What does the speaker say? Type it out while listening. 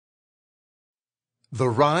The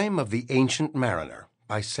Rime of the Ancient Mariner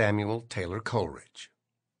by Samuel Taylor Coleridge.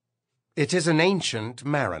 It is an ancient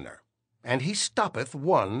mariner, and he stoppeth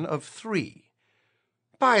one of three.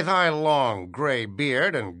 By thy long grey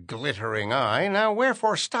beard and glittering eye, now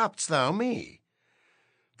wherefore stopp'st thou me?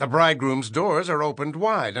 The bridegroom's doors are opened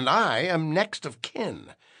wide, and I am next of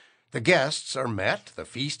kin. The guests are met, the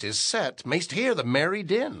feast is set, mayst hear the merry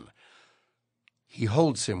din. He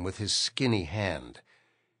holds him with his skinny hand.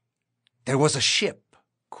 There was a ship,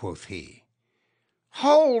 quoth he.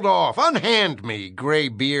 Hold off, unhand me,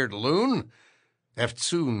 grey-beard loon.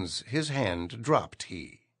 Eftsoons his hand dropt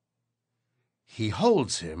he. He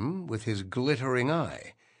holds him with his glittering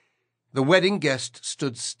eye. The wedding guest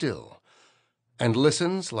stood still, and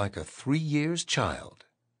listens like a 3 years' child.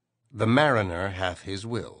 The mariner hath his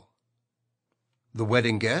will. The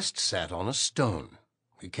wedding guest sat on a stone.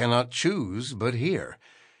 We cannot choose but hear.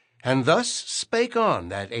 And thus spake on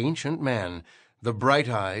that ancient man, the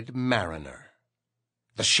bright-eyed mariner.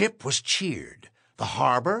 The ship was cheered, the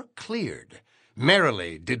harbour cleared.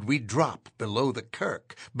 Merrily did we drop below the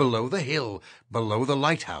kirk, below the hill, below the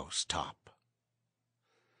lighthouse top.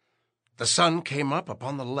 The sun came up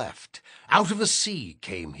upon the left, out of the sea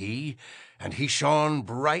came he, and he shone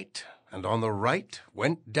bright, and on the right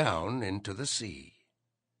went down into the sea.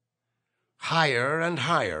 Higher and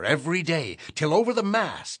higher every day, till over the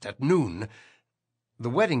mast at noon. The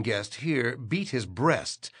wedding guest here beat his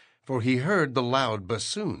breast, for he heard the loud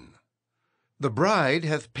bassoon. The bride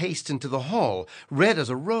hath paced into the hall, red as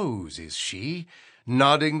a rose is she.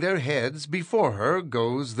 Nodding their heads, before her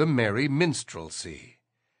goes the merry minstrelsy.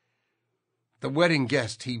 The wedding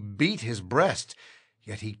guest he beat his breast,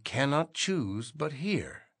 yet he cannot choose but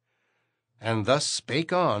hear. And thus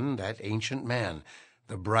spake on that ancient man,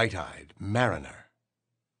 the bright-eyed mariner.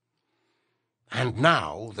 And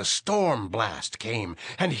now the storm blast came,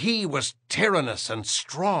 and he was tyrannous and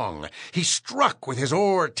strong. He struck with his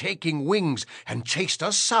o'ertaking wings, and chased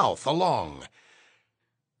us south along.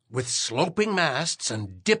 With sloping masts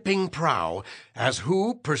and dipping prow, as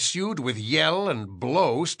who, pursued with yell and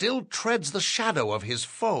blow, still treads the shadow of his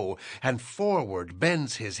foe, and forward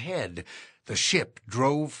bends his head, the ship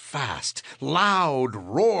drove fast, loud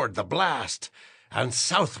roared the blast, and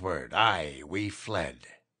southward, aye, we fled.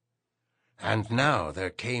 And now there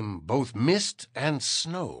came both mist and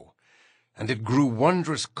snow, and it grew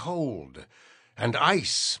wondrous cold, and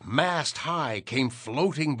ice, mast high, came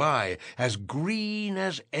floating by, as green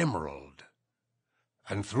as emerald.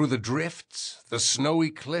 And through the drifts, the snowy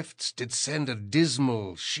cliffs did send a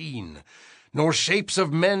dismal sheen, nor shapes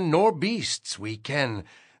of men nor beasts we ken,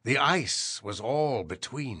 the ice was all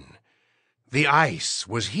between. The ice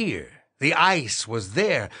was here, the ice was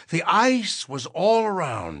there, the ice was all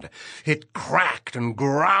around. It cracked and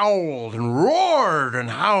growled and roared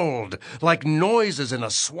and howled like noises in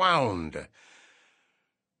a swound.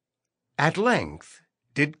 At length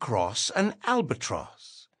did cross an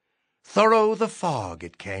albatross. Thorough the fog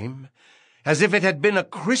it came, as if it had been a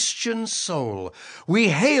Christian soul. We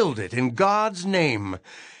hailed it in God's name.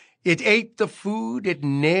 It ate the food it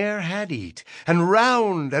ne'er had eat, and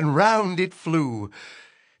round it flew.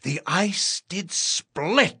 The ice did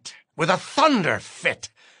split with a thunder fit.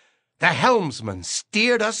 The helmsman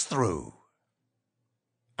steered us through.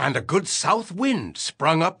 And a good south wind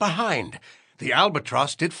sprung up behind. The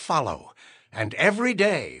albatross did follow, and every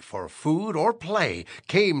day for food or play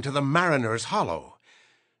came to the mariner's hollow.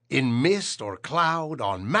 In mist or cloud,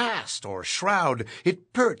 on mast or shroud,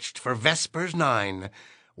 it perched for vespers 9,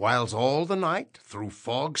 whiles all the night through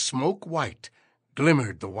fog smoke white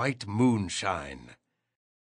glimmered the white moonshine.